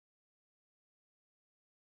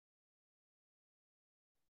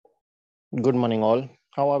Good morning, all.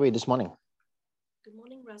 How are we this morning? Good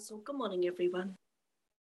morning, Russell. Good morning, everyone.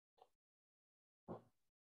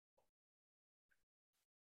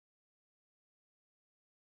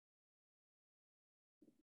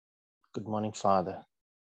 Good morning, Father.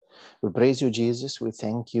 We praise you, Jesus. We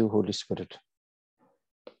thank you, Holy Spirit.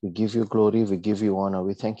 We give you glory. We give you honor.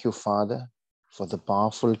 We thank you, Father, for the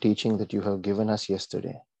powerful teaching that you have given us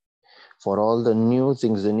yesterday, for all the new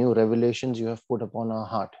things, the new revelations you have put upon our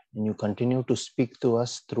heart, and you continue to speak to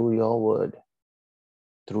us through your word,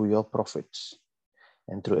 through your prophets,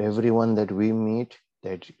 and through everyone that we meet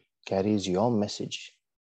that carries your message,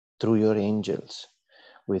 through your angels.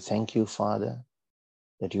 We thank you, Father,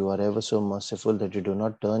 that you are ever so merciful, that you do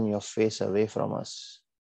not turn your face away from us.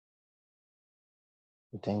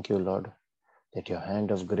 We thank you, Lord, that your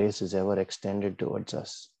hand of grace is ever extended towards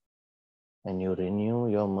us, and you renew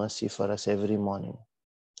your mercy for us every morning.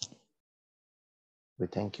 We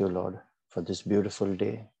thank you, Lord, for this beautiful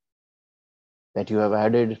day, that you have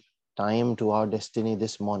added time to our destiny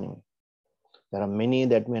this morning. There are many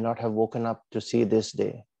that may not have woken up to see this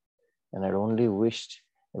day, and I'd only wished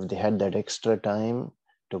if they had that extra time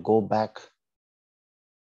to go back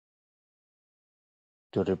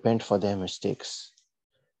to repent for their mistakes,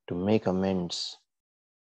 to make amends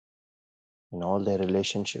in all their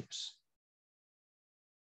relationships.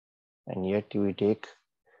 And yet we take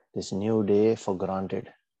this new day for granted.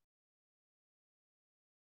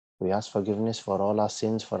 We ask forgiveness for all our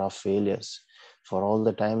sins, for our failures, for all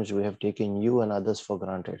the times we have taken you and others for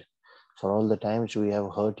granted, for all the times we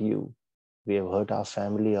have hurt you, we have hurt our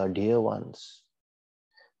family, our dear ones,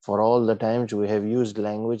 for all the times we have used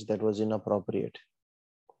language that was inappropriate,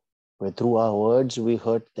 where through our words we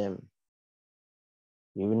hurt them,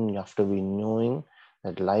 even after we knowing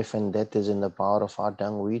that life and death is in the power of our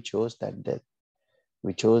tongue. We chose that death.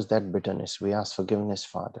 We chose that bitterness. We ask forgiveness,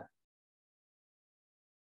 Father.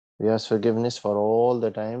 We ask forgiveness for all the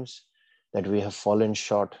times that we have fallen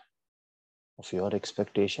short of your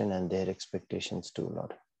expectation and their expectations too,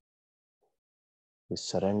 Lord. We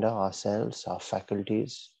surrender ourselves, our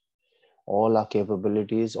faculties, all our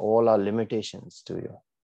capabilities, all our limitations to you.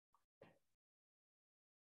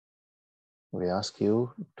 We ask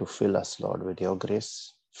you to fill us, Lord, with your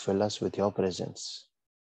grace. Fill us with your presence.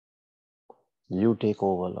 You take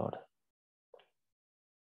over, Lord.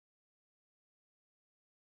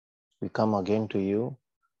 We come again to you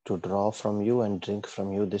to draw from you and drink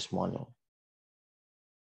from you this morning,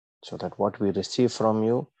 so that what we receive from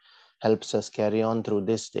you helps us carry on through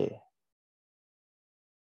this day.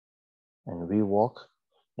 And we walk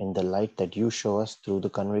in the light that you show us through the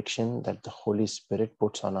conviction that the Holy Spirit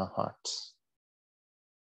puts on our hearts.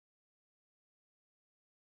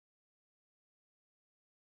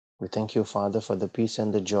 We thank you, Father, for the peace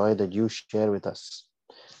and the joy that you share with us,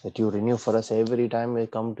 that you renew for us every time we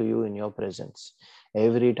come to you in your presence,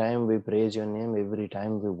 every time we praise your name, every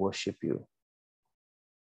time we worship you.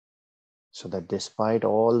 So that despite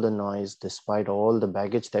all the noise, despite all the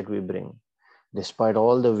baggage that we bring, despite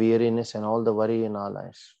all the weariness and all the worry in our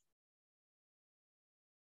life,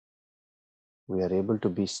 we are able to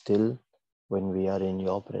be still when we are in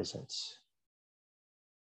your presence.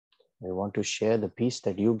 We want to share the peace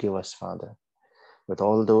that you give us, Father, with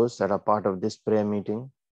all those that are part of this prayer meeting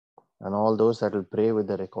and all those that will pray with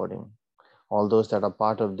the recording, all those that are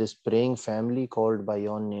part of this praying family called by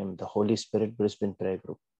your name, the Holy Spirit Brisbane Prayer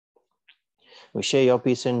Group. We share your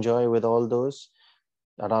peace and joy with all those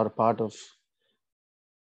that are part of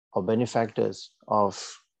or benefactors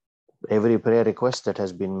of every prayer request that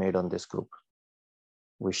has been made on this group.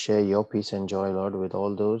 We share your peace and joy, Lord, with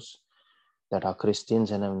all those that are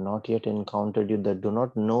Christians and have not yet encountered you, that do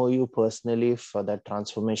not know you personally, for that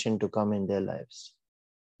transformation to come in their lives.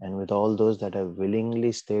 And with all those that have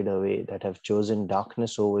willingly stayed away, that have chosen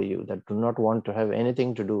darkness over you, that do not want to have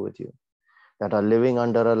anything to do with you, that are living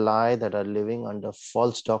under a lie, that are living under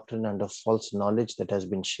false doctrine, under false knowledge that has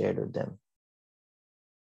been shared with them.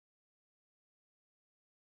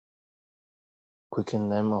 Quicken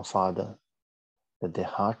them, O Father, that their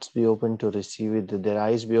hearts be open to receive it, that their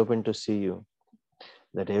eyes be open to see you,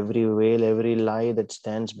 that every veil, every lie that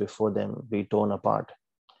stands before them be torn apart,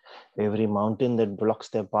 every mountain that blocks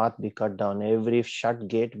their path be cut down, every shut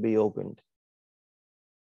gate be opened,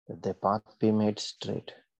 that their path be made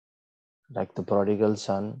straight, like the prodigal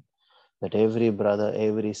son, that every brother,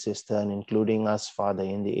 every sister, and including us, Father,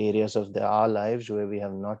 in the areas of our lives where we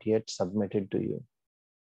have not yet submitted to you,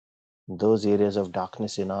 those areas of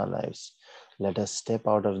darkness in our lives, let us step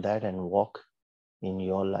out of that and walk in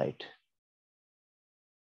your light.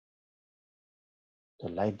 The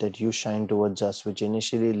light that you shine towards us, which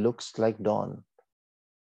initially looks like dawn,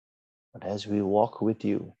 But as we walk with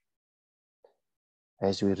you,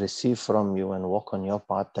 as we receive from you and walk on your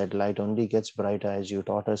path, that light only gets brighter, as you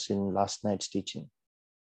taught us in last night's teaching.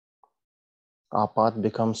 Our path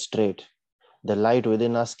becomes straight. The light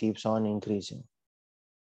within us keeps on increasing.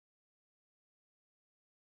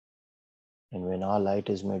 And when our light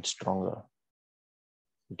is made stronger,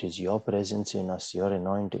 it is your presence in us, your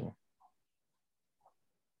anointing,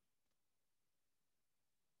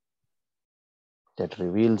 that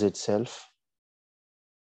reveals itself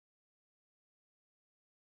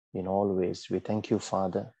in all ways. We thank you,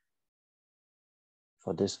 Father,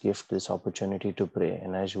 for this gift, this opportunity to pray.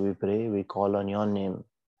 And as we pray, we call on your name,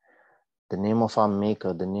 the name of our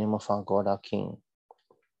Maker, the name of our God, our King,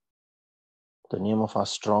 the name of our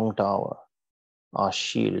strong tower, our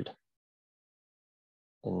shield,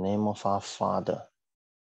 the name of our Father,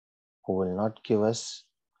 who will not give us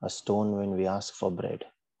a stone when we ask for bread.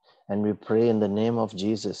 And we pray in the name of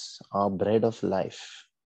Jesus, our bread of life,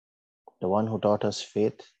 the one who taught us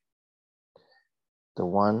faith, the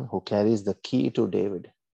one who carries the key to David,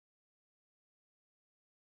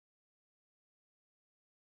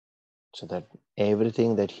 so that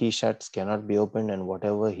everything that he shuts cannot be opened, and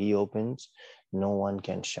whatever he opens, no one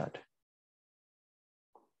can shut.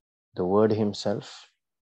 The Word himself,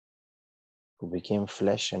 who became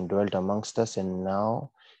flesh and dwelt amongst us, and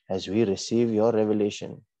now as we receive your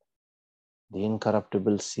revelation, the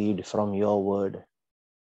incorruptible seed from your word,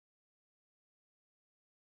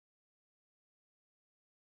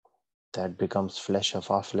 that becomes flesh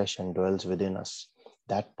of our flesh and dwells within us.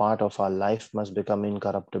 That part of our life must become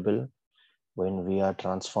incorruptible when we are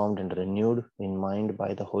transformed and renewed in mind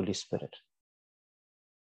by the Holy Spirit.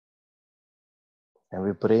 And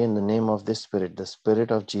we pray in the name of this Spirit, the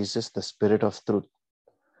Spirit of Jesus, the Spirit of truth,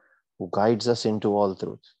 who guides us into all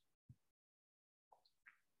truth.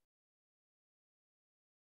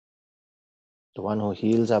 The one who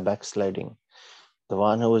heals our backsliding, the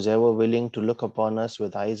one who is ever willing to look upon us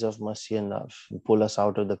with eyes of mercy and love and pull us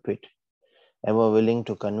out of the pit, ever willing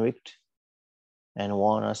to convict and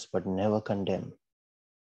warn us but never condemn.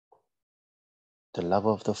 The love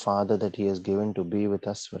of the Father that he has given to be with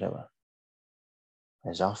us forever.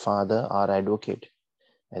 As our Father, our advocate,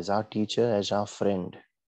 as our teacher, as our friend,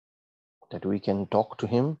 that we can talk to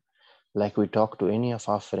him like we talk to any of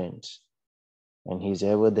our friends. And he's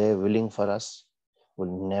ever there willing for us,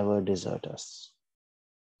 will never desert us.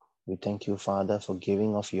 We thank you, Father, for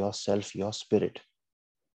giving of yourself, your Spirit,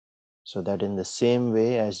 so that in the same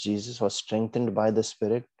way as Jesus was strengthened by the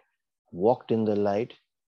Spirit, walked in the light,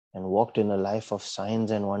 and walked in a life of signs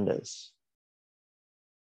and wonders,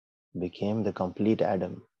 became the complete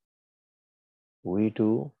Adam. We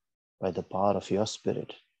too, by the power of your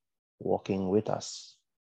Spirit, walking with us,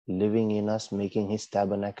 living in us, making his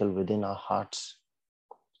tabernacle within our hearts,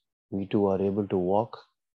 we too are able to walk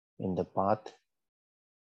in the path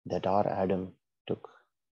that our Adam took.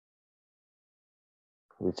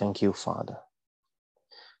 We thank you, Father.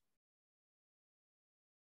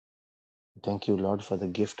 Thank you, Lord, for the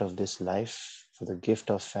gift of this life, for the gift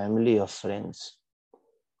of family, of friends,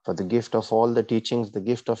 for the gift of all the teachings, the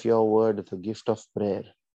gift of your word, the gift of prayer.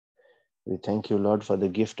 We thank you, Lord, for the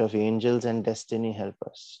gift of angels and destiny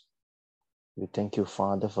helpers. We thank you,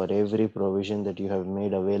 Father, for every provision that you have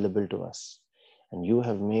made available to us. And you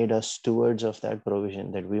have made us stewards of that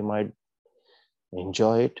provision, that we might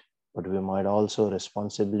enjoy it, but we might also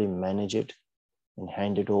responsibly manage it and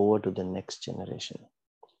hand it over to the next generation.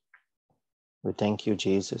 We thank you,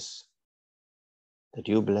 Jesus, that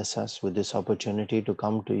you bless us with this opportunity to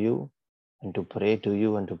come to you and to pray to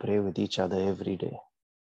you and to pray with each other every day.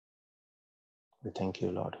 We thank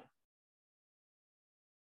you, Lord.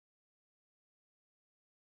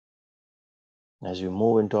 As we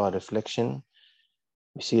move into our reflection,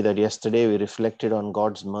 we see that yesterday we reflected on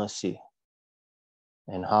God's mercy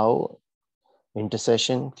and how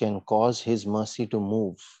intercession can cause his mercy to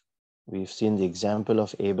move. We've seen the example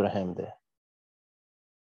of Abraham there.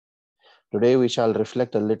 Today we shall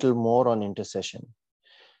reflect a little more on intercession,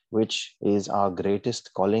 which is our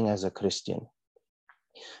greatest calling as a Christian.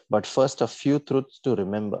 But first, a few truths to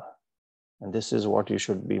remember. And this is what you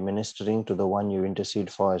should be ministering to the one you intercede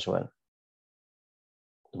for as well.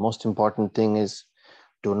 The most important thing is,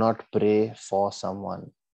 do not pray for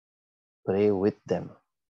someone. Pray with them.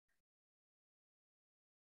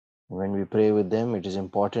 When we pray with them, it is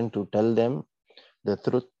important to tell them the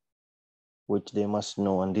truth which they must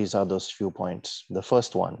know. And these are those few points. The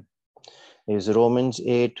first one is Romans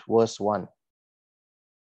 8, verse 1.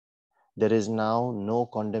 There is now no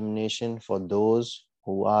condemnation for those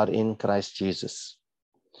who are in Christ Jesus.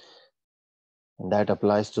 And that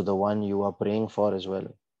applies to the one you are praying for as well.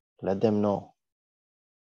 Let them know.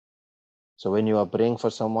 So when you are praying for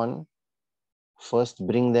someone, first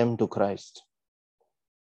bring them to Christ.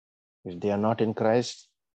 If they are not in Christ,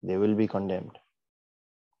 they will be condemned.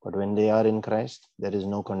 But when they are in Christ, there is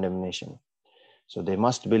no condemnation. So they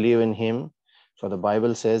must believe in him. For the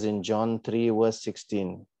Bible says in John 3 verse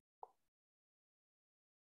 16,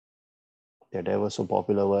 that ever so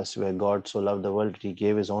popular verse, where God so loved the world, he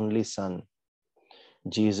gave his only son,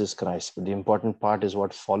 Jesus Christ. But the important part is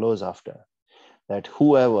what follows after. That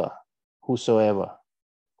whosoever,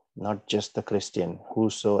 not just the Christian,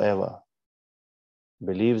 whosoever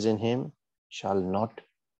believes in him shall not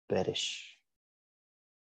perish.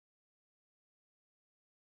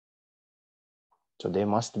 So they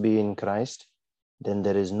must be in Christ, then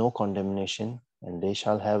there is no condemnation, and they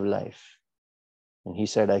shall have life. And he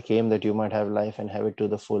said, I came that you might have life and have it to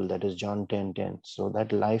the full. That is John 10:10. So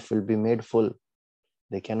that life will be made full.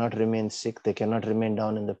 They cannot remain sick. They cannot remain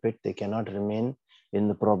down in the pit. They cannot remain in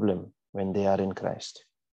the problem when they are in Christ.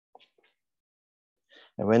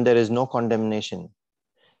 And when there is no condemnation,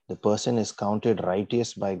 the person is counted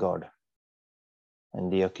righteous by God.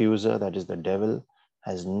 And the accuser, that is the devil,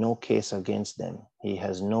 has no case against them. He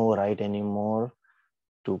has no right anymore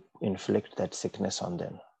to inflict that sickness on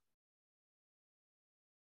them,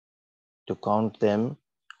 to count them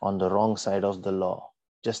on the wrong side of the law.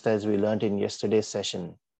 Just as we learned in yesterday's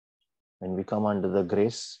session, when we come under the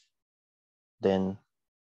grace, then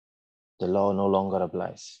the law no longer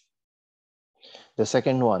applies. The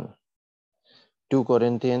second one, 2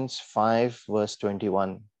 Corinthians 5 verse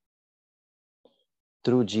 21.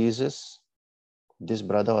 Through Jesus, this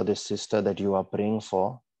brother or this sister that you are praying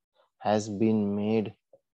for has been made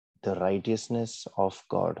the righteousness of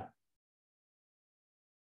God.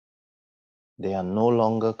 They are no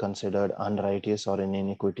longer considered unrighteous or in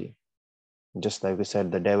iniquity. Just like we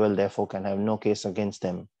said, the devil therefore can have no case against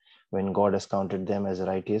them when God has counted them as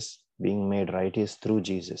righteous, being made righteous through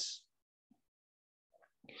Jesus.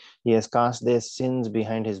 He has cast their sins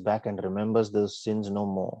behind his back and remembers those sins no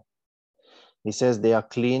more. He says they are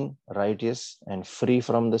clean, righteous, and free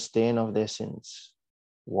from the stain of their sins,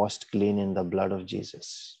 washed clean in the blood of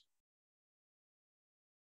Jesus.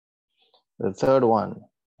 The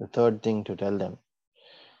third thing to tell them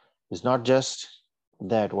is not just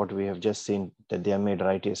that what we have just seen, that they are made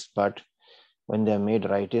righteous, but when they are made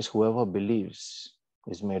righteous, whoever believes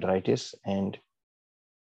is made righteous, and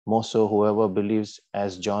more so whoever believes,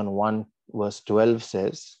 as John 1 verse 12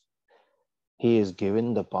 says, he is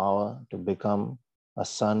given the power to become a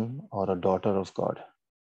son or a daughter of God.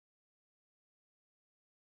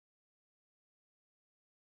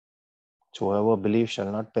 So whoever believes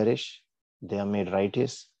shall not perish. They are made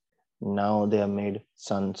righteous. Now they are made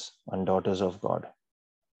sons and daughters of God.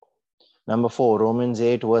 Number 4, Romans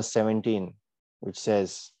 8 verse 17, which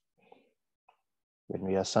says, when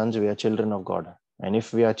we are sons, we are children of God. And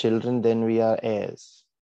if we are children, then we are heirs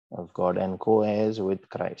of God and co-heirs with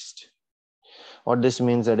Christ. What this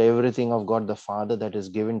means that everything of God the Father that is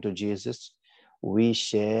given to Jesus, we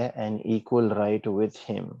share an equal right with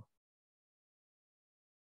him.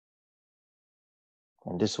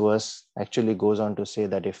 And this verse actually goes on to say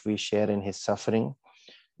that if we share in his suffering,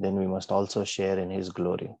 then we must also share in his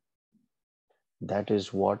glory. That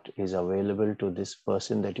is what is available to this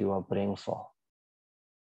person that you are praying for.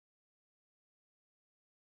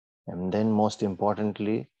 And then most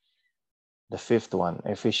importantly, the fifth one,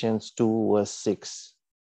 Ephesians 2 verse 6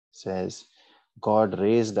 says, God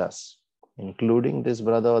raised us, including this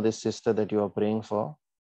brother or this sister that you are praying for,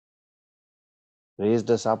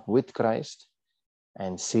 raised us up with Christ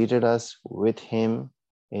and seated us with him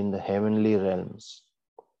in the heavenly realms,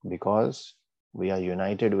 because we are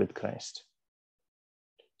united with Christ.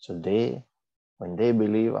 So they, when they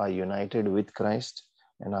believe, are united with Christ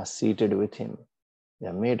and are seated with him. They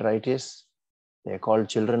are made righteous. They are called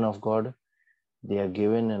children of God. They are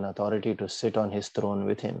given an authority to sit on his throne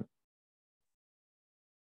with him.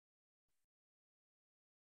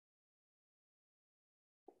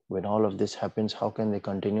 When all of this happens, how can they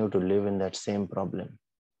continue to live in that same problem?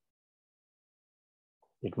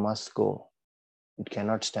 It must go. It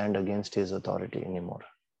cannot stand against his authority anymore.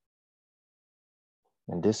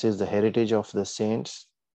 And this is the heritage of the saints,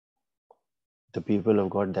 the people of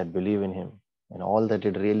God that believe in him. And all that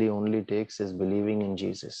it really only takes is believing in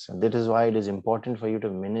Jesus. And that is why it is important for you to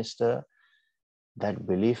minister that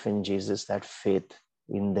belief in Jesus, that faith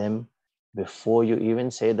in them before you even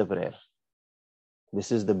say the prayer.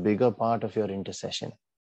 This is the bigger part of your intercession.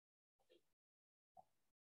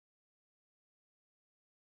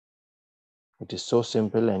 It is so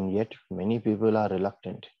simple, and yet many people are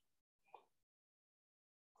reluctant.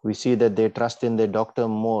 We see that they trust in their doctor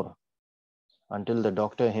more until the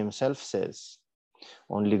doctor himself says,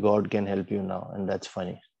 only God can help you now. And that's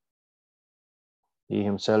funny. He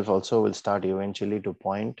himself also will start eventually to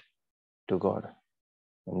point to God.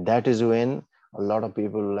 And that is when a lot of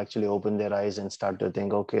people will actually open their eyes and start to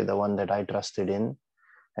think, okay, the one that I trusted in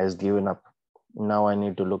has given up. Now I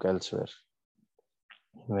need to look elsewhere.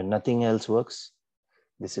 When nothing else works,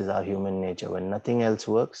 this is our human nature. When nothing else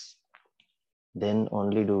works, then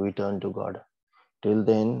only do we turn to God. Till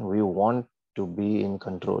then, we want to be in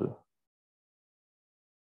control.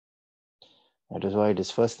 That is why it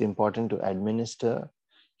is first important to administer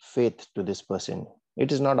faith to this person.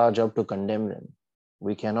 It is not our job to condemn them.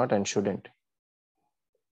 We cannot and shouldn't.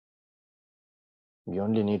 We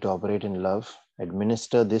only need to operate in love,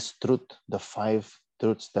 administer this truth, the 5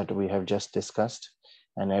 truths that we have just discussed,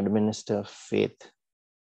 and administer faith.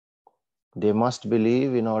 They must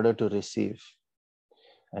believe in order to receive,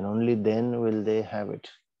 and only then will they have it.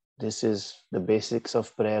 This is the basics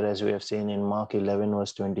of prayer as we have seen in Mark 11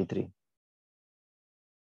 verse 23.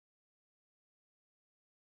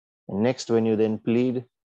 And next, when you then plead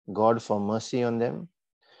God for mercy on them,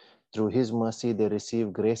 through his mercy they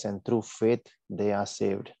receive grace, and through faith they are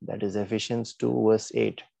saved. That is Ephesians 2 verse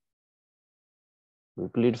 8. We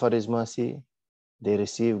plead for his mercy, they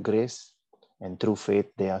receive grace, and through faith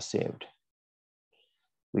they are saved.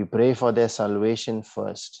 We pray for their salvation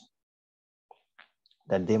first,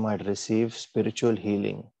 that they might receive spiritual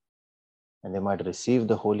healing and they might receive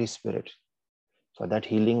the Holy Spirit. For that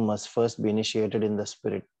healing must first be initiated in the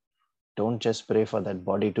spirit. Don't just pray for that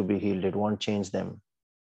body to be healed. It won't change them.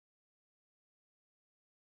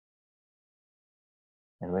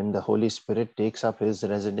 And when the Holy Spirit takes up his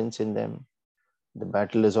residence in them, the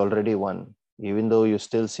battle is already won. Even though you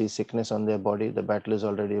still see sickness on their body, the battle is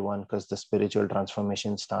already won because the spiritual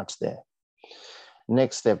transformation starts there.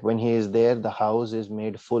 Next step, when he is there, the house is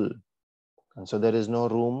made full. And so there is no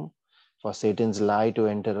room for Satan's lie to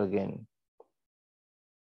enter again.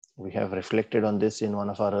 We have reflected on this in one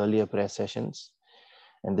of our earlier prayer sessions.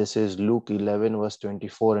 And this is Luke 11, verse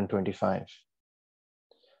 24 and 25.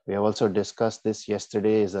 We have also discussed this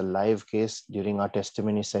yesterday as a live case during our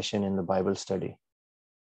testimony session in the Bible study.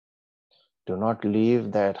 Do not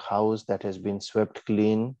leave that house that has been swept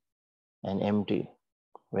clean and empty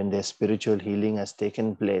when their spiritual healing has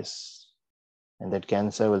taken place and that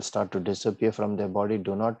cancer will start to disappear from their body.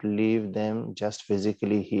 Do not leave them just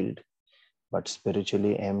physically healed, but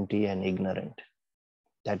spiritually empty and ignorant.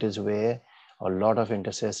 That is where a lot of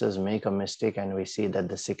intercessors make a mistake, and we see that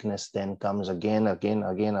the sickness then comes again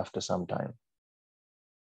after some time.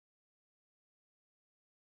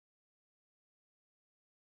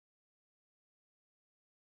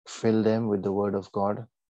 Fill them with the word of God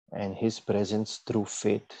and his presence through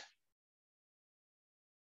faith.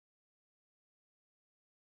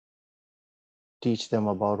 Teach them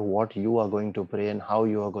about what you are going to pray and how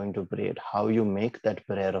you are going to pray it, how you make that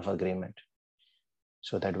prayer of agreement.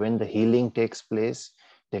 So that when the healing takes place,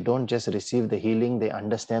 they don't just receive the healing, they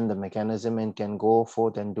understand the mechanism and can go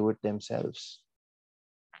forth and do it themselves.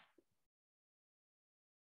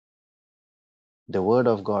 The word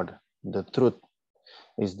of God, the truth,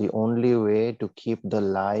 is the only way to keep the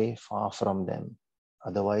lie far from them.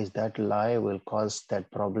 Otherwise, that lie will cause that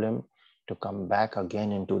problem to come back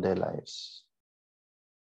again into their lives.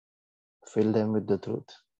 Fill them with the truth.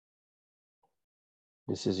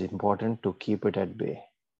 This is important to keep it at bay,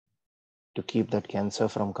 to keep that cancer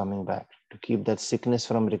from coming back, to keep that sickness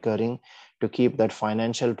from recurring, to keep that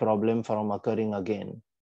financial problem from occurring again.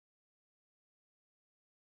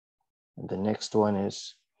 And the next one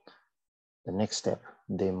is the next step.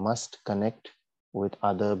 They must connect with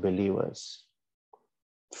other believers.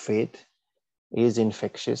 Faith is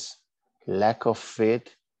infectious. Lack of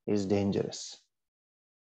faith is dangerous.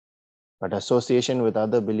 But association with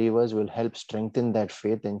other believers will help strengthen that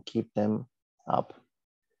faith and keep them up.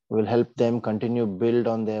 Will help them continue build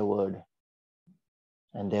on their word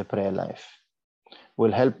and their prayer life.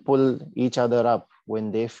 Will help pull each other up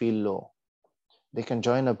when they feel low. They can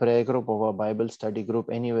join a prayer group or a Bible study group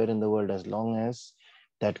anywhere in the world. As long as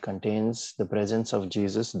that contains the presence of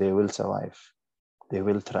Jesus, they will survive. They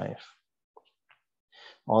will thrive.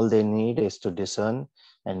 All they need is to discern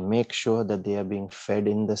and make sure that they are being fed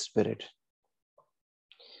in the Spirit.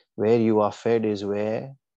 Where you are fed is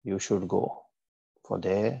where you should go, for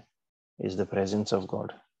there is the presence of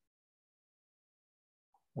God.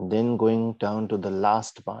 And then going down to the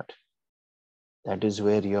last part, that is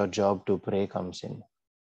where your job to pray comes in.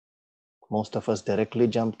 Most of us directly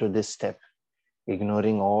jump to this step,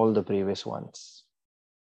 ignoring all the previous ones.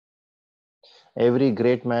 Every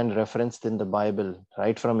great man referenced in the Bible,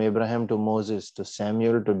 right from Abraham to Moses, to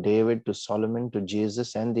Samuel, to David, to Solomon, to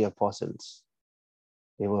Jesus and the apostles,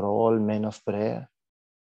 they were all men of prayer,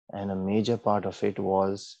 and a major part of it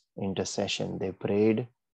was intercession. They prayed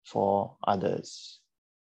for others.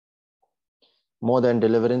 More than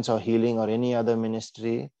deliverance or healing or any other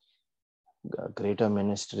ministry, a greater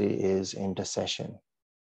ministry is intercession.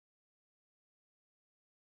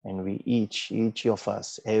 And we each of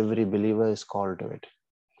us, every believer is called to it,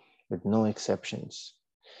 with no exceptions.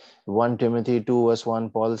 1 Timothy 2 verse 1,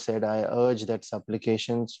 Paul said, I urge that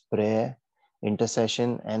supplications, prayer,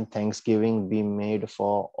 intercession, and thanksgiving be made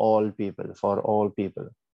for all people,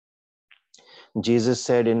 Jesus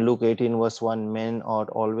said in Luke 18 verse 1, men ought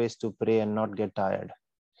always to pray and not get tired.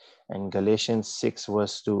 And Galatians 6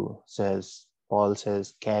 verse 2 says, Paul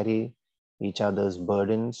says, carry each other's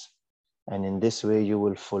burdens, and in this way you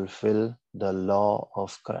will fulfill the law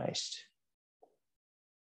of Christ.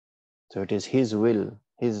 So it is his will,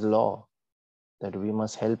 his law, that we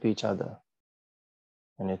must help each other.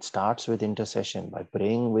 And it starts with intercession, by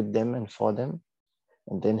praying with them and for them,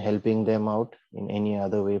 and then helping them out in any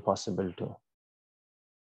other way possible too.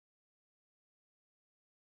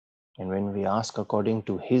 And when we ask according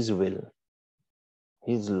to his will,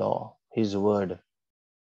 his law, his word,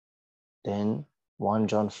 then 1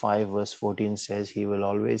 John 5 verse 14 says he will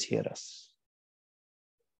always hear us.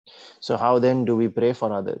 So how then do we pray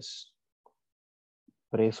for others?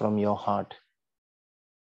 Pray from your heart.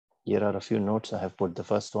 Here are a few notes I have put. The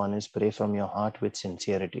first one is pray from your heart with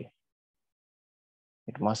sincerity.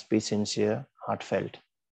 It must be sincere, heartfelt.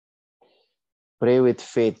 Pray with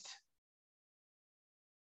faith.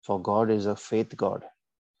 For God is a faith God.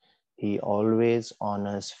 He always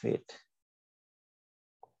honors faith.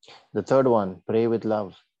 The third one, pray with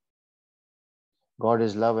love. God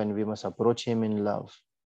is love and we must approach him in love.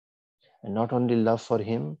 And not only love for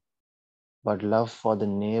him, but love for the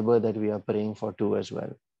neighbor that we are praying for too as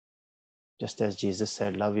well. Just as Jesus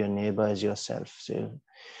said, love your neighbor as yourself. So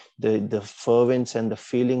the fervence and the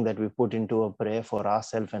feeling that we put into a prayer for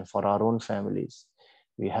ourselves and for our own families,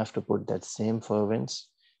 we have to put that same fervence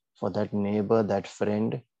for that neighbor, that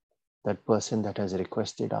friend, that person that has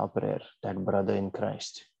requested our prayer, that brother in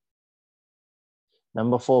Christ.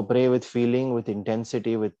 Number 4, pray with feeling, with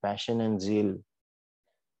intensity, with passion and zeal,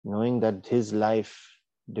 knowing that his life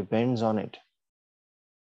depends on it.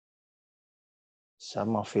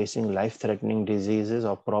 Some are facing life-threatening diseases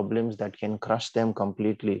or problems that can crush them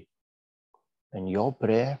completely. And your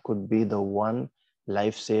prayer could be the one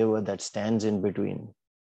lifesaver that stands in between.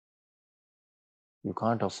 You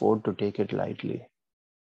can't afford to take it lightly.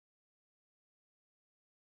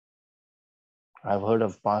 I've heard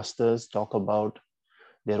of pastors talk about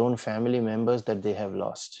their own family members that they have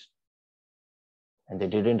lost. And they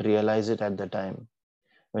didn't realize it at the time.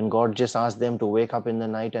 When God just asked them to wake up in the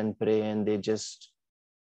night and pray, and they just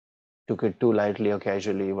took it too lightly or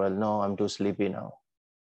casually. Well, no, I'm too sleepy now.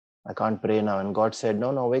 I can't pray now. And God said,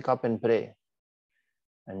 no, wake up and pray.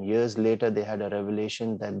 And years later, they had a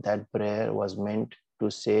revelation that that prayer was meant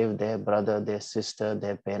to save their brother, their sister,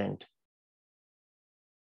 their parent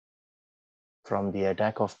from the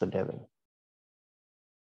attack of the devil,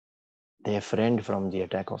 their friend from the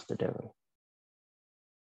attack of the devil.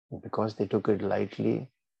 And because they took it lightly,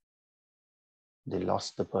 they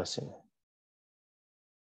lost the person.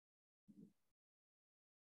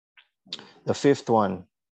 The fifth one,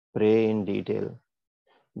 pray in detail.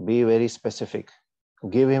 Be very specific.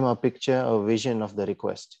 Give him a picture, a vision of the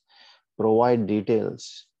request. Provide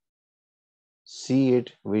details. See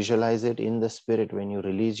it, visualize it in the spirit when you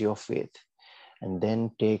release your faith, and then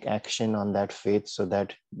take action on that faith so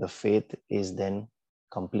that the faith is then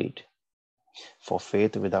complete. For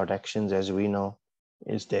faith without actions, as we know,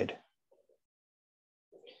 is dead.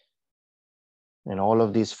 And all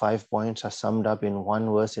of these 5 points are summed up in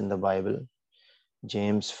one verse in the Bible,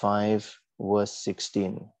 James 5 verse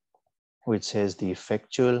 16, which says, the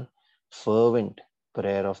effectual, fervent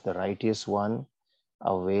prayer of the righteous one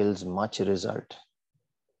avails much result.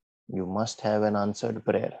 You must have an answered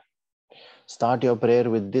prayer. Start your prayer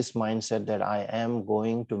with this mindset that I am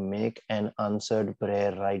going to make an answered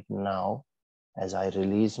prayer right now as I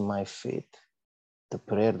release my faith. The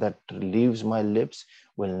prayer that leaves my lips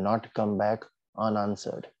will not come back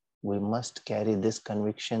unanswered. We must carry this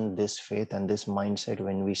conviction, this faith, and this mindset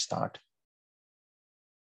when we start.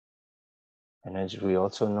 And as we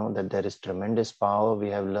also know that there is tremendous power, we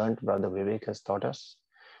have learned, Brother Vivek has taught us,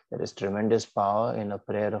 there is tremendous power in a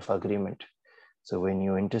prayer of agreement. So when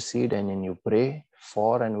you intercede and when you pray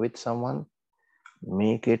for and with someone,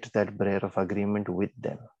 make it that prayer of agreement with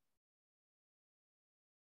them.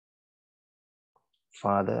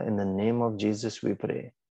 Father, in the name of Jesus, we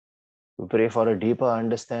pray. We pray for a deeper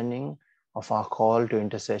understanding of our call to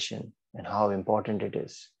intercession and how important it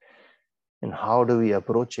is. And how do we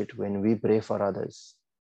approach it when we pray for others?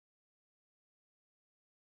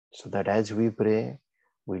 So that as we pray,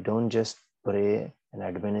 we don't just pray and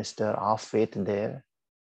administer our faith there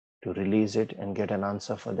to release it and get an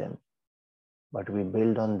answer for them, but we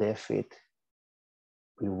build on their faith.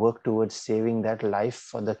 We work towards saving that life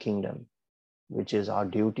for the kingdom, which is our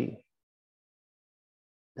duty,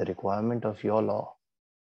 the requirement of your law.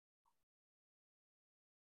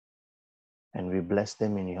 And we bless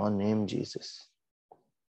them in your name, Jesus,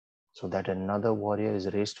 so that another warrior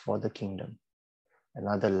is raised for the kingdom.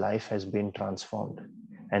 Another life has been transformed.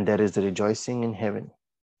 And there is rejoicing in heaven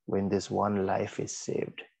when this one life is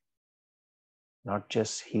saved. Not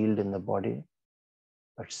just healed in the body,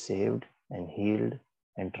 but saved and healed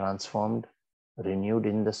and transformed, renewed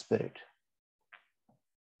in the spirit,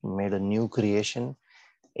 made a new creation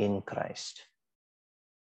in Christ.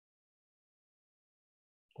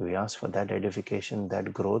 We ask for that edification,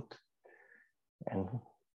 that growth, and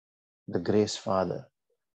the grace, Father,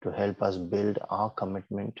 to help us build our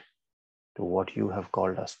commitment to what you have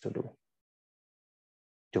called us to do,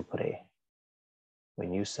 to pray.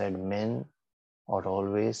 When you said men ought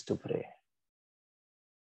always to pray.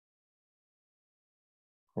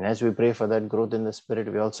 And as we pray for that growth in the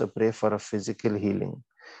spirit, we also pray for a physical healing,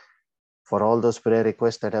 for all those prayer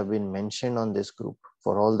requests that have been mentioned on this group,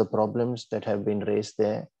 for all the problems that have been raised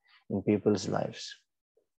there in people's lives,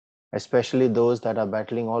 especially those that are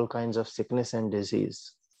battling all kinds of sickness and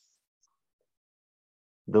disease,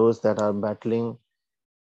 those that are battling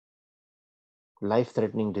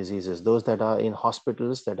life-threatening diseases, those that are in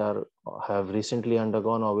hospitals that have recently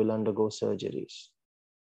undergone or will undergo surgeries.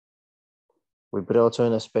 We pray also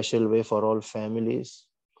in a special way for all families,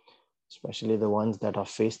 especially the ones that are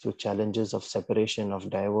faced with challenges of separation, of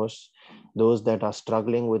divorce, those that are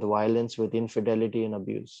struggling with violence, with infidelity and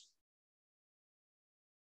abuse.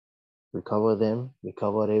 We cover them, we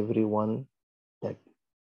cover everyone that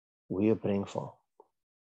we are praying for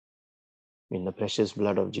in the precious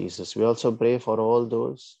blood of Jesus. We also pray for all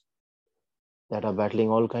those that are battling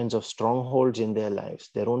all kinds of strongholds in their lives,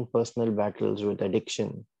 their own personal battles with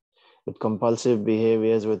addiction, with compulsive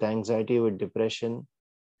behaviors, with anxiety, with depression,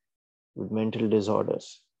 with mental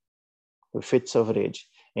disorders, with fits of rage,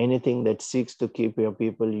 anything that seeks to keep your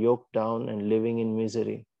people yoked down and living in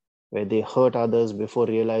misery, where they hurt others before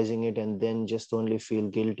realizing it and then just only feel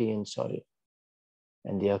guilty and sorry.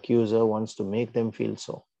 And the accuser wants to make them feel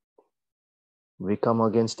so. We come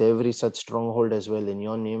against every such stronghold as well in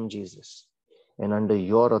your name, Jesus, and under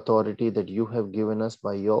your authority that you have given us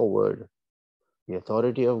by your word, the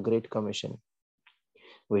authority of Great Commission.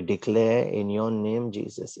 We declare in your name,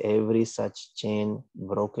 Jesus, every such chain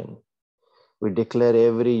broken. We declare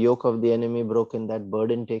every yoke of the enemy broken, that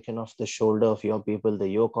burden taken off the shoulder of your people, the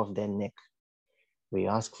yoke of their neck. We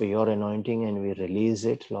ask for your anointing and we release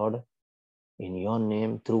it, Lord, in your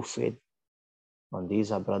name through faith on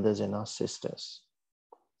these our brothers and our sisters.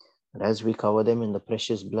 And as we cover them in the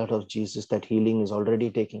precious blood of Jesus, that healing is already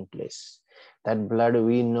taking place. That blood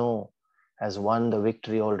we know has won the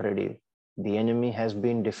victory already. The enemy has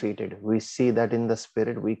been defeated. We see that in the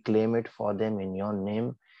spirit. We claim it for them in your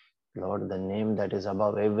name, Lord, the name that is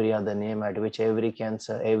above every other name, at which every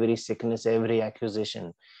cancer, every sickness, every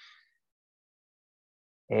accusation,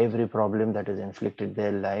 every problem that is inflicted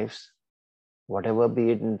their lives, whatever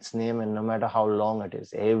be it in its name, and no matter how long it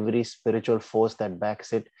is, every spiritual force that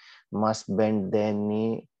backs it must bend their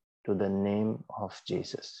knee to the name of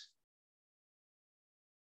Jesus.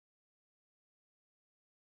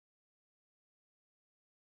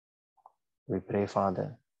 We pray,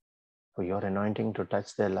 Father, for your anointing to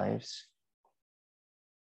touch their lives,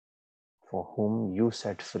 for whom you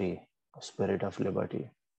set free, a spirit of liberty,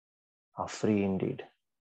 are free indeed.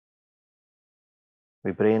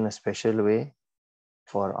 We pray in a special way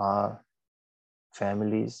for our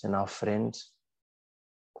families and our friends,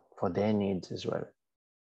 for their needs as well.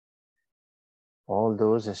 All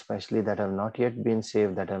those especially that have not yet been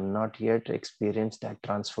saved, that have not yet experienced that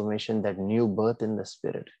transformation, that new birth in the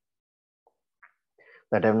spirit,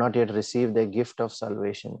 that have not yet received the gift of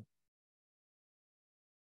salvation.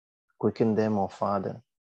 Quicken them, O Father.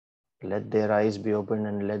 Let their eyes be opened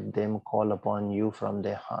and let them call upon you from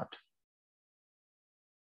their heart.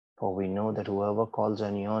 For we know that whoever calls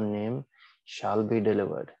on your name shall be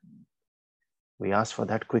delivered. We ask for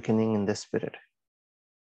that quickening in the spirit.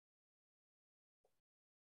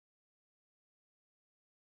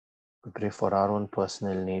 We pray for our own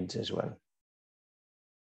personal needs as well.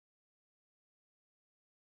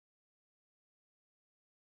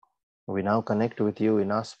 We now connect with you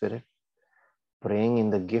in our spirit, praying in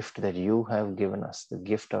the gift that you have given us, the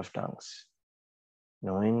gift of tongues,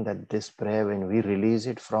 knowing that this prayer, when we release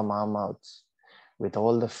it from our mouths with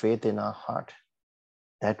all the faith in our heart,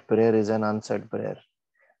 that prayer is an answered prayer.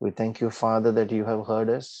 We thank you, Father, that you have heard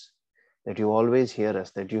us, that you always hear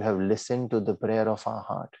us, that you have listened to the prayer of our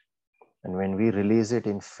heart. And when we release it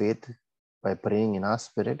in faith by praying in our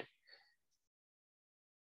spirit,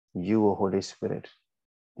 you, O Holy Spirit,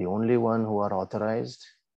 the only one who are authorized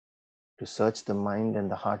to search the mind and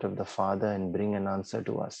the heart of the Father and bring an answer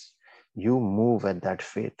to us, you move at that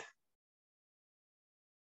faith.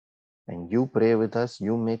 And you pray with us,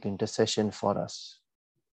 you make intercession for us.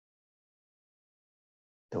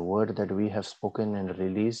 The word that we have spoken and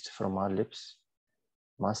released from our lips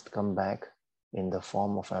must come back in the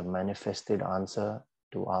form of a manifested answer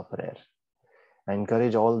to our prayer. I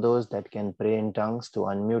encourage all those that can pray in tongues to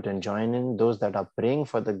unmute and join in. Those that are praying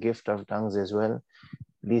for the gift of tongues as well,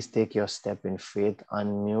 please take your step in faith,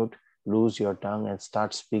 unmute, lose your tongue and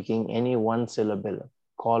start speaking any one syllable.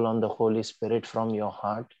 Call on the Holy Spirit from your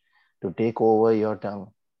heart to take over your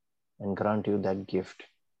tongue and grant you that gift.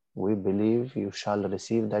 We believe you shall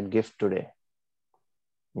receive that gift today.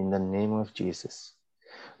 In the name of Jesus.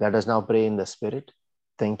 Let us now pray in the Spirit.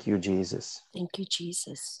 Thank you, Jesus. Thank you,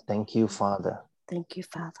 Jesus. Thank you, Father. Thank you,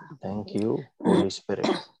 Father. Thank you, Holy Spirit.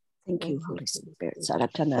 Thank you, Holy Spirit.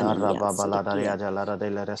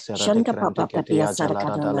 Shanda papa papia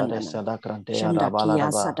sarakanana. Shanda kia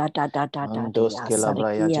sadadadadada.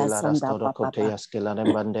 Sarakia sanda papa.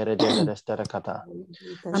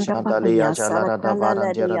 Shanda papia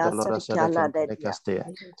sarakala dia sarikala dia.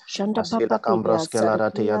 Shanda papa papia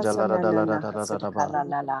sarakia sanana sarikala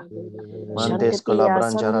lala. Shanda kia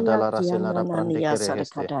sania kia nanania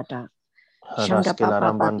sarikadada. Shanda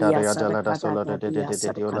papa papia sarakadada dia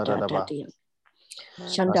sarikadada dia.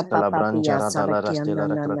 Shanda papa pia sarakia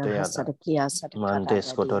nanana hasarakia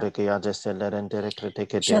sarikadada dia.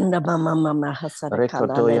 Shanda mama mama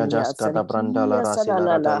hasarakala lania sarakia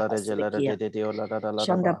saralala hasarakia.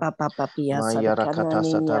 Shanda papa papia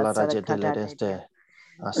sarakanania sarakadada dia.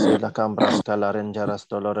 Asila cambras calarenjaras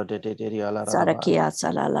dolor de Sarakia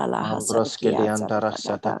salalala hasarakia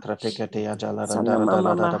sarakadada. Sana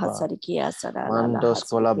mama hasarakia salalala Mandos hasarakia.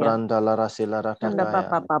 colabranda la rasila Shanda rakataya.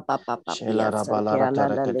 papa papa pia sarakia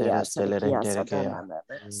lalala sarakia salalala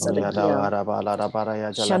sarakia.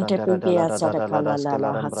 Shanta pipia sarakala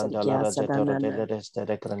lala hasarakia salalala.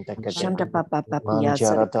 Shanta papa papia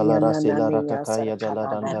sarakia nanania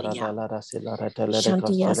sarakadada.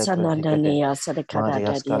 Shantia sanadania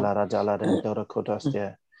sarakadada.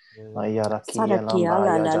 Sarakia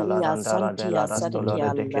la la lia santia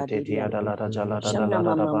sarakia la didia. Shana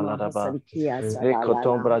mama hasarikia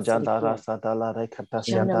salalala sarakia.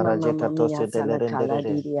 Shana mama mia sarakala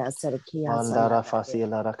didia sarakia salalala.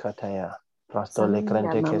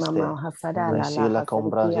 Shana mama hasara la la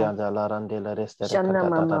hasarikia. Shana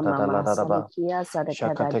mama sarakia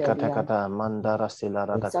sarakada didia.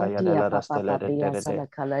 Santia papa papia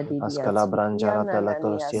sarakala didia sarakia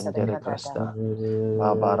nanania sarakadada.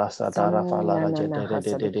 Sanana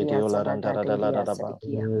hasarikia saradadadia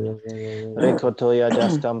sarikia.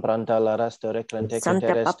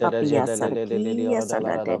 Santa papa pia sarakia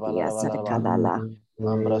saradadia sarakalala.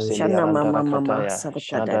 Shana mama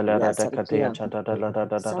sarakadadia sarikia.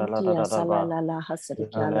 Santia salalala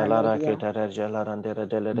hasarikia laladia.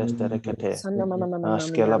 Sana mama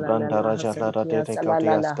mia lalala hasarikia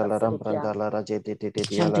salalala hasarikia.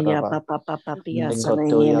 Shantia papa pia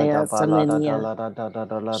sanania sanania.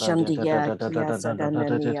 Shantia kia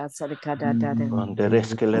sadanania sarakadada.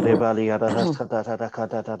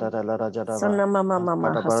 Sana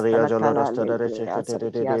mama hasarakala ledia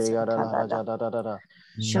sarikia sarakadada.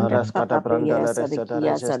 Shanda papa pia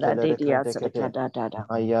sarikia sadadia sarakadada.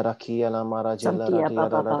 Santia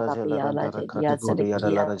papa pia la dedia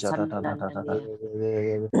sarikia sananani.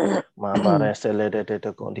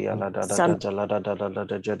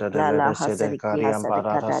 Lala hasarikia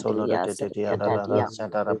sarakadadia sarakadadia.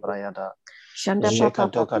 Shanda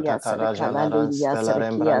papa pia sarakala ledia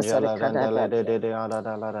sarikia sarakadada.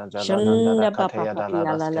 Shanda papa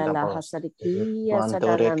pia la hasarikia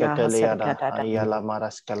sadanana hasarikadada.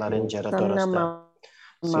 Sanna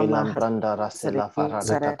mama hasarikia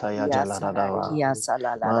sarakia sarakia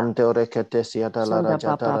salalala. Shanda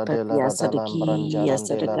papa pia sarikia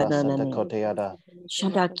sarakananani.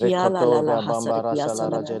 Shanda kia la hasarikia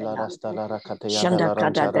salalala. Shanda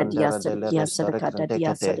kadada dia sarikia sarakada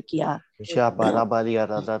dia sarikia. Shabarabalia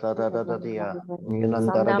da da da da da da dia.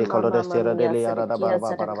 Inandara de Colodestera de Liara da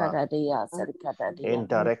Barbaraba.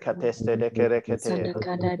 Intarecateste de Kerekete.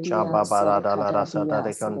 Shababara da la Rasada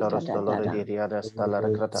de Condoros Dolore di Diada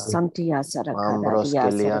Stalaracata. Mambros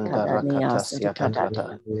Kilianta Racatas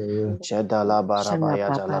Yatatrata. Sheda la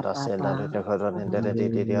Barabaya Jalada Sela de Coron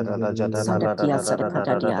de Diada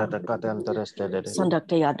Jada da Catanterested.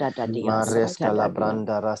 Maresca la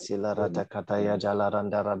branda rasila rata kataya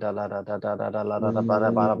jalaranda radala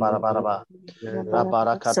bara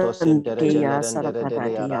rabarakato sentere jelerendere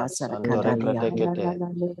deliara sandore kretekete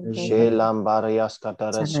shelam barias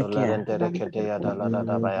katare solerendere kete yadala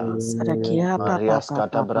baya Marias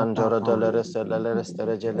kata branjoro doleres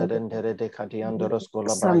tere jelerendere de katiandoros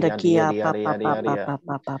kola baya dia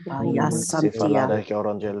sifala de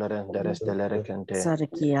kioron jelerendere stelere kente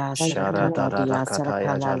Shara da da da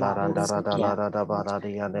kataya jalaranda radala da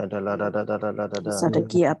baradia de la da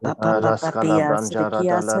Raskala branjara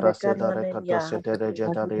da la rasela recato sedere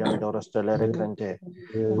jetari andoros telere crente.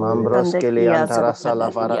 Mambros kiliantara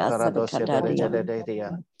salavara carado sedere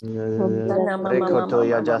jededia. Recoto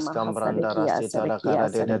ya jaskam brandara sitara cara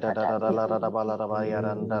de da balarabaya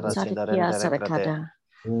randara silarendere crete.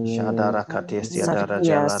 Shadara katesia dara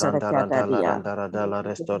jala randara dala randara dala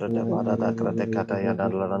restore de barada krate kataya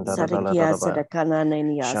dala randara dala dala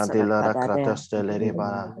Shadila rakratos deleri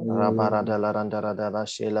bara rabara dala randara dala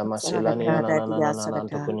shila masila ni ananana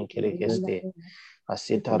tukuni kirikesti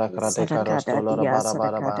asitara krate karos dolora bara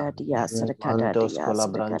bara ba mandos kola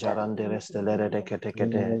branjaran de restelere de kete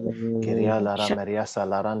kete kiria lara meriasa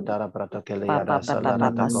larantara pratokele yada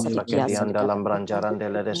salarata kofraketi andala branjaran de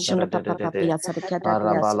le restore de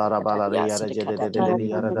Arabala yara jede de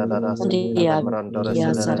yara da sindala brandora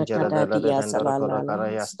selere jere de rendoro kora kara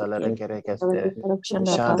yastalere kerekeste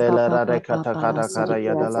Shandela rada kata kata kara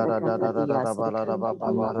yadala da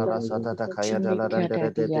bala rasata da kaya dala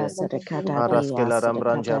rendere de Araskela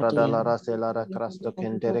rambranjara dala rasela krasto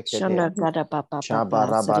kendere kete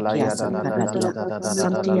Shabara bala yada da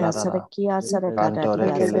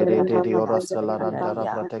Cantore che le rete di oro salarandara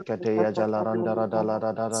pratekate ya jalarandara dalara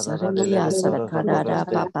de ledendoro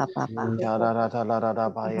correste chararata larada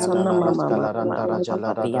baya dalara scalarandara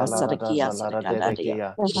jalara dalara zalara de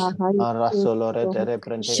kia arasolore de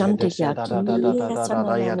reprentekate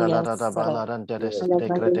sedada ya dalara balarandere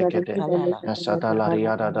secretekete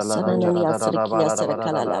satalaria dalarandara dalara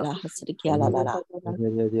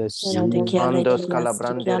Mandos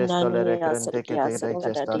calabrandere stolere crente che te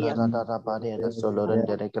regesta la rada bade da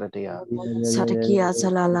solorendere cretia.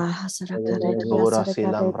 Ora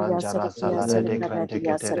silam branjara salare de crente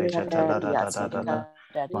che te regesta la da.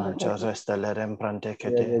 Manchos estelere imprante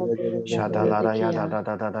che te. Shadalara yada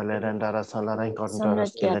da lerendara salare incontoro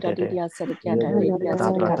stele de.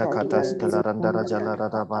 Raprata kata stelarandara jalara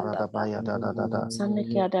da barada baya da.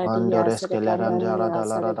 Andores kelerandara da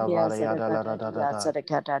lara da varia da la da.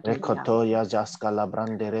 Recoto ya jaskala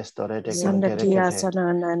brande restore de cantere kete.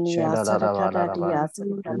 Sheda da ba.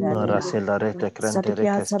 Rasela rete crente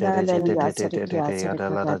recestere jete ya da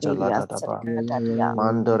la da jalada da ba.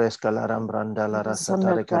 Mandores calaram branda la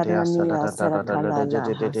rasata recadia sada da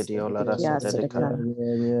jete diola rasata de cara.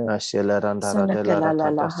 Ashela randara de la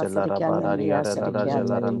racata selara bararia da la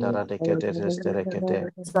jalarandara de kete restere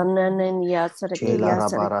kete. Chela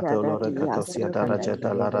rabarato lore katosia daraja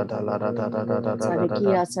dalara da.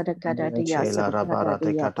 Chela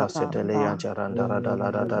rabarate katase delea jarandara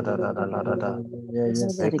da.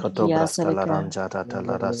 Recoto brastala ranjara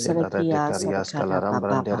talara silare de carias calaram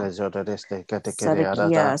brandere jodeste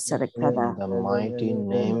catechereada. In the mighty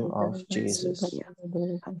name of Jesus.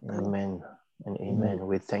 Amen and amen.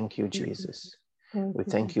 We thank you, Jesus. We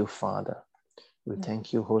thank you, Father. We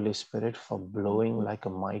thank you, Holy Spirit, for blowing like a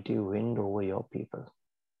mighty wind over your people.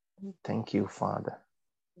 Thank you, Father.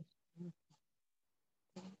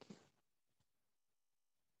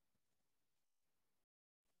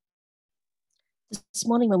 This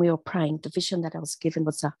morning when we were praying, the vision that I was given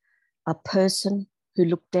was a person who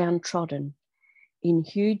looked downtrodden in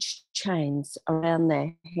huge chains around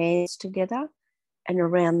their hands together and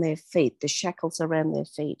around their feet, the shackles around their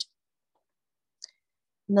feet.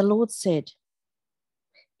 And the Lord said,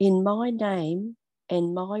 in my name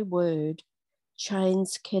and my word,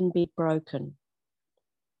 chains can be broken.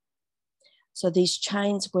 So these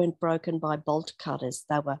chains weren't broken by bolt cutters.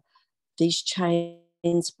 These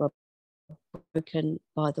chains were broken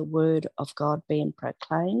by the word of God being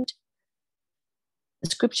proclaimed. The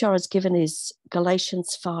scripture I was given is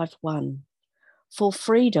Galatians 5:1. For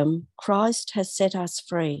freedom, Christ has set us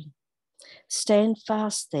free. Stand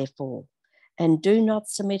fast, therefore, and do not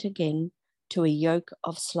submit again to a yoke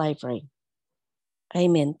of slavery.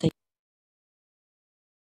 Amen.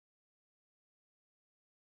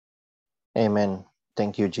 Amen.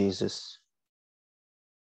 Thank you, Jesus.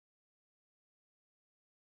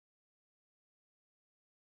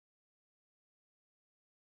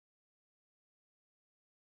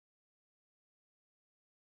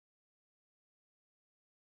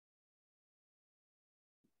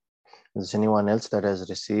 Is anyone else that has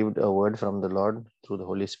received a word from the Lord through the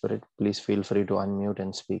Holy Spirit? Please feel free to unmute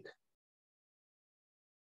and speak.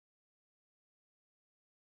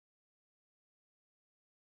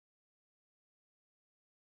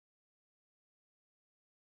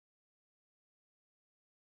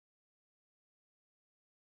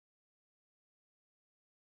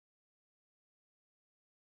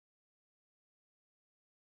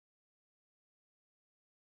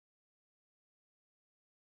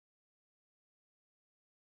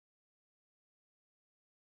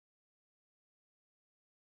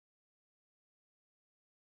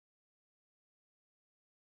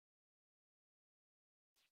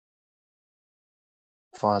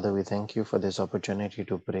 Father, we thank you for this opportunity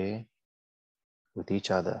to pray with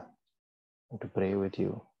each other and to pray with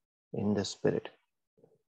you in the Spirit.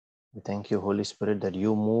 We thank you, Holy Spirit, that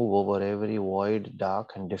you move over every void,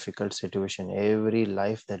 dark, and difficult situation, every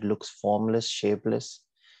life that looks formless, shapeless,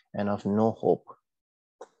 and of no hope.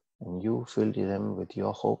 And you fill them with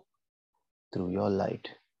your hope through your light.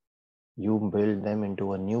 You build them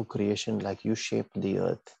into a new creation like you shaped the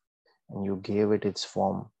earth and you gave it its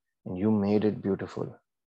form and you made it beautiful.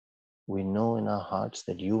 We know in our hearts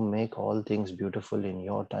that you make all things beautiful in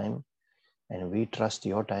your time, and we trust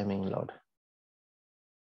your timing, Lord.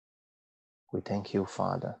 We thank you,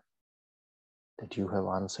 Father, that you have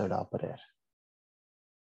answered our prayer.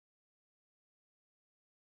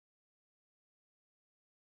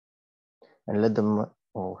 And let them,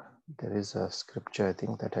 there is a scripture, I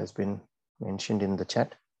think, that has been mentioned in the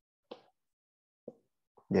chat.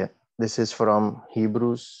 Yeah, this is from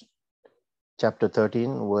Hebrews chapter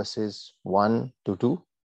 13, verses 1 to 2,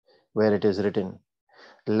 where it is written,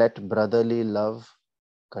 "Let brotherly love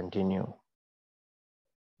continue.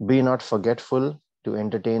 Be not forgetful to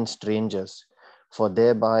entertain strangers, for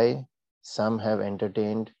thereby some have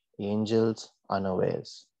entertained angels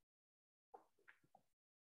unawares."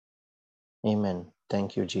 Amen.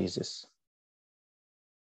 Thank you, Jesus.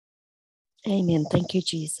 Amen. Thank you,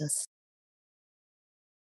 Jesus.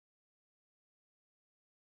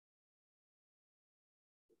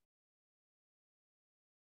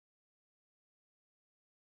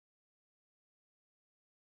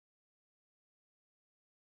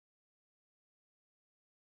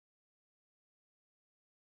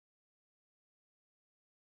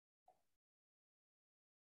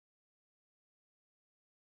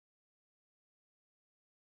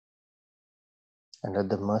 And let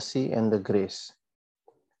the mercy and the grace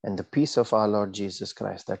and the peace of our Lord Jesus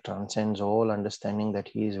Christ that transcends all understanding, that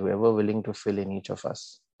He is ever willing to fill in each of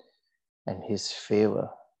us, and His favor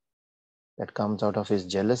that comes out of His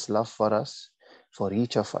jealous love for us, for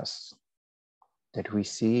each of us, that we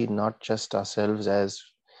see not just ourselves as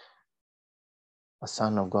a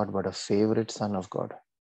son of God, but a favorite son of God.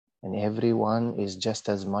 And everyone is just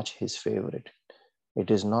as much His favorite.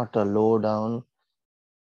 It is not a low down,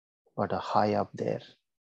 but a high up there.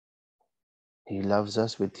 He loves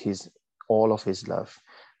us with all of His love.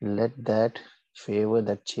 Let that favor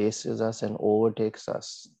that chases us and overtakes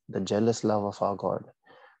us, the jealous love of our God,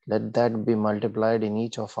 let that be multiplied in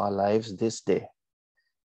each of our lives this day,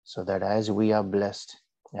 so that as we are blessed,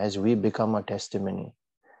 as we become a testimony,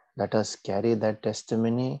 let us carry that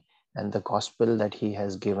testimony and the gospel that He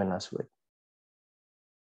has given us with,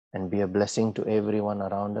 and be a blessing to everyone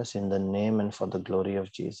around us in the name and for the glory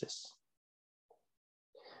of Jesus.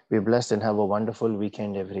 Be blessed and have a wonderful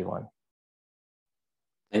weekend, everyone.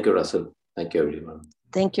 Thank you, Russell. Thank you, everyone.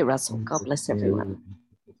 Thank you, Russell. God bless everyone.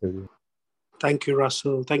 Thank you,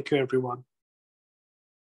 Russell. Thank you, everyone.